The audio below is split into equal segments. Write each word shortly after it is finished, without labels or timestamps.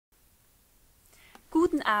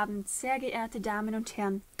Guten Abend, sehr geehrte Damen und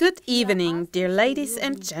Herren. Good evening, dear ladies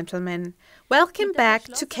and gentlemen. Welcome back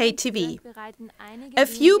to KTV. A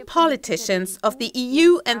few politicians of the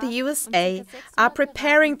EU and the USA are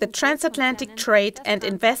preparing the Transatlantic Trade and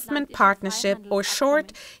Investment Partnership, or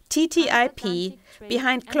short TTIP,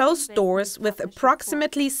 behind closed doors with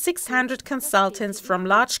approximately 600 consultants from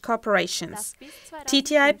large corporations.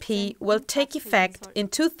 TTIP will take effect in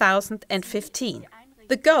 2015.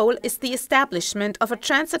 The goal is the establishment of a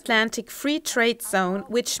transatlantic free trade zone,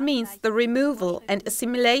 which means the removal and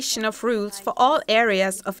assimilation of rules for all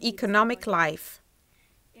areas of economic life.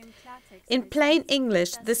 In plain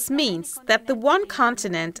English, this means that the one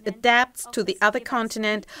continent adapts to the other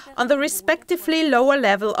continent on the respectively lower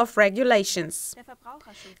level of regulations.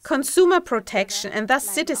 Consumer protection and thus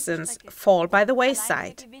citizens fall by the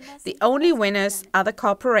wayside. The only winners are the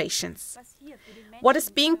corporations. What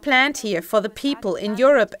is being planned here for the people in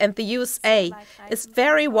Europe and the USA is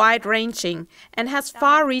very wide-ranging and has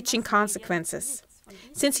far-reaching consequences.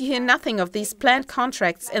 Since you hear nothing of these planned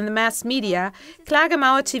contracts in the mass media,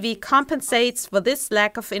 Klagemauer TV compensates for this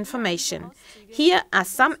lack of information. Here are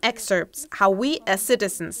some excerpts how we as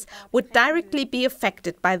citizens would directly be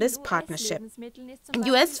affected by this partnership. In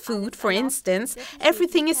US food, for instance,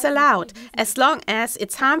 everything is allowed as long as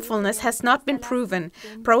its harmfulness has not been proven.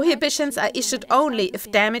 Prohibitions are issued only if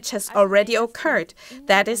damage has already occurred,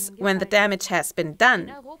 that is, when the damage has been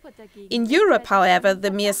done. In Europe, however,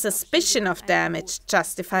 the mere suspicion of damage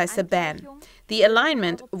justifies a ban. The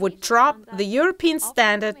alignment would drop the European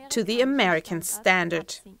standard to the American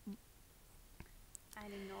standard.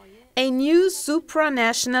 A new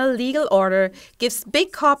supranational legal order gives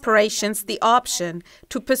big corporations the option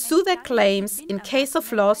to pursue their claims in case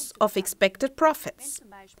of loss of expected profits.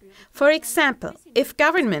 For example, if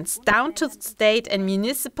governments down to state and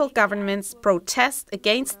municipal governments protest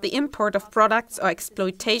against the import of products or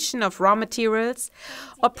exploitation of raw materials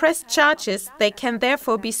or press charges, they can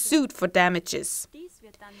therefore be sued for damages.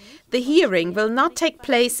 The hearing will not take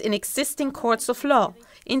place in existing courts of law.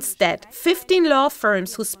 Instead, 15 law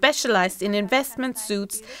firms who specialize in investment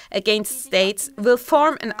suits against states will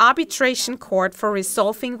form an arbitration court for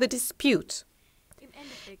resolving the dispute.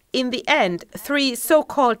 In the end, 3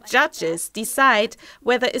 so-called judges decide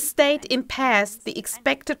whether a state impairs the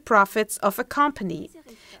expected profits of a company.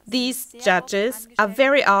 These judges are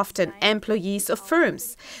very often employees of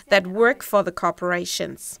firms that work for the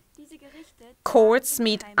corporations. Courts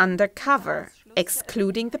meet undercover,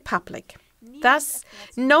 excluding the public. Thus,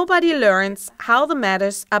 nobody learns how the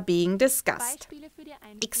matters are being discussed.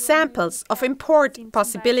 Examples of import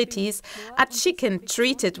possibilities are chicken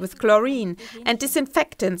treated with chlorine and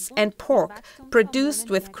disinfectants and pork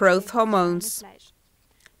produced with growth hormones.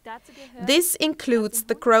 This includes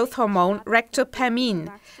the growth hormone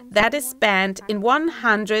ractopamine that is banned in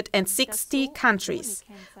 160 countries,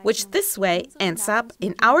 which this way ends up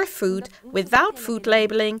in our food without food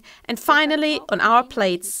labeling and finally on our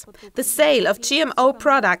plates. The sale of GMO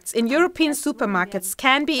products in European supermarkets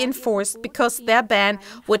can be enforced because their ban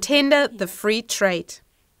would hinder the free trade.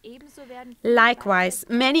 Likewise,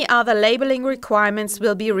 many other labeling requirements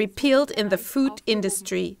will be repealed in the food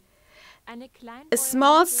industry. A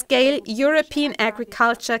small-scale European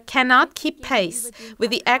agriculture cannot keep pace with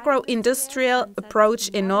the agro-industrial approach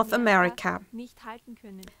in North America.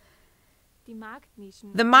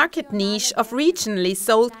 The market niche of regionally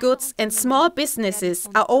sold goods and small businesses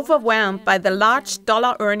are overwhelmed by the large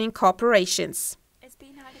dollar-earning corporations.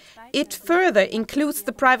 It further includes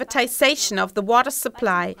the privatization of the water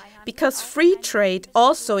supply, because free trade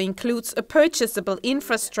also includes a purchasable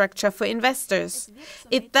infrastructure for investors.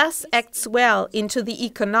 It thus acts well into the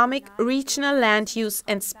economic, regional land use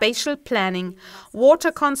and spatial planning, water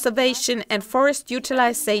conservation and forest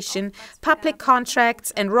utilization, public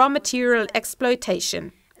contracts and raw material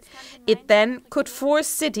exploitation. It then could force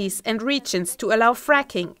cities and regions to allow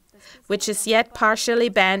fracking, which is yet partially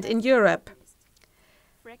banned in Europe.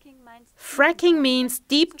 Fracking means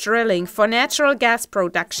deep drilling for natural gas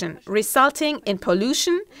production, resulting in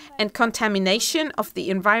pollution and contamination of the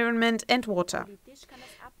environment and water.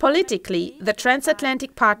 Politically, the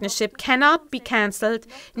transatlantic partnership cannot be cancelled,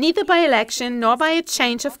 neither by election nor by a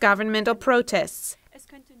change of government or protests.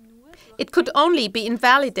 It could only be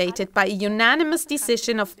invalidated by a unanimous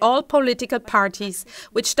decision of all political parties,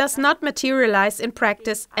 which does not materialize in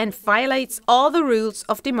practice and violates all the rules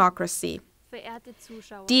of democracy.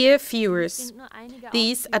 Dear viewers,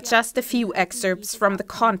 these are just a few excerpts from the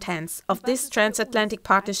contents of this transatlantic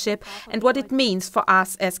partnership and what it means for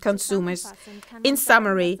us as consumers. In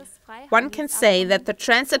summary, one can say that the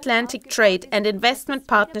transatlantic trade and investment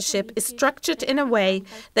partnership is structured in a way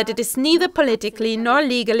that it is neither politically nor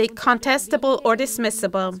legally contestable or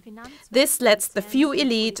dismissible. This lets the few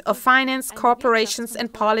elite of finance, corporations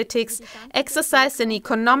and politics exercise an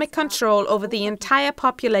economic control over the entire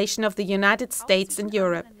population of the United States and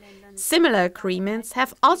Europe. Similar agreements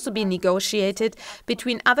have also been negotiated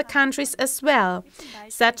between other countries as well,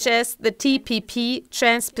 such as the TPP,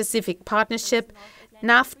 Trans-Pacific Partnership,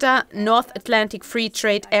 NAFTA, North Atlantic Free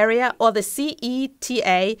Trade Area, or the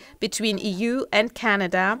CETA between EU and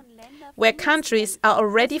Canada, where countries are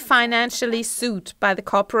already financially sued by the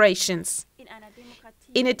corporations.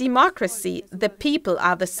 In a democracy, the people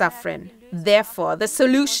are the sovereign. Therefore, the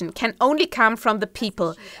solution can only come from the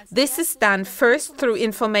people. This is done first through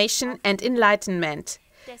information and enlightenment.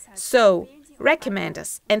 So, recommend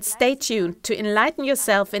us and stay tuned to enlighten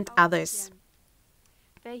yourself and others.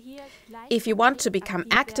 If you want to become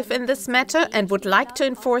active in this matter and would like to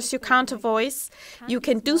enforce your counter voice, you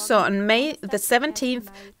can do so on May the 17th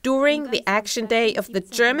during the action day of the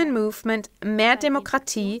German movement Mehr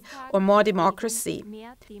Demokratie or More Democracy.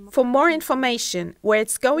 For more information where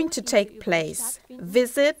it's going to take place,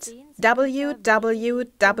 visit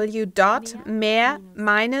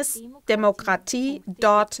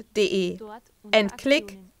www.mehr-demokratie.de and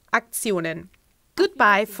click Aktionen.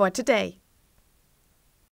 Goodbye for today.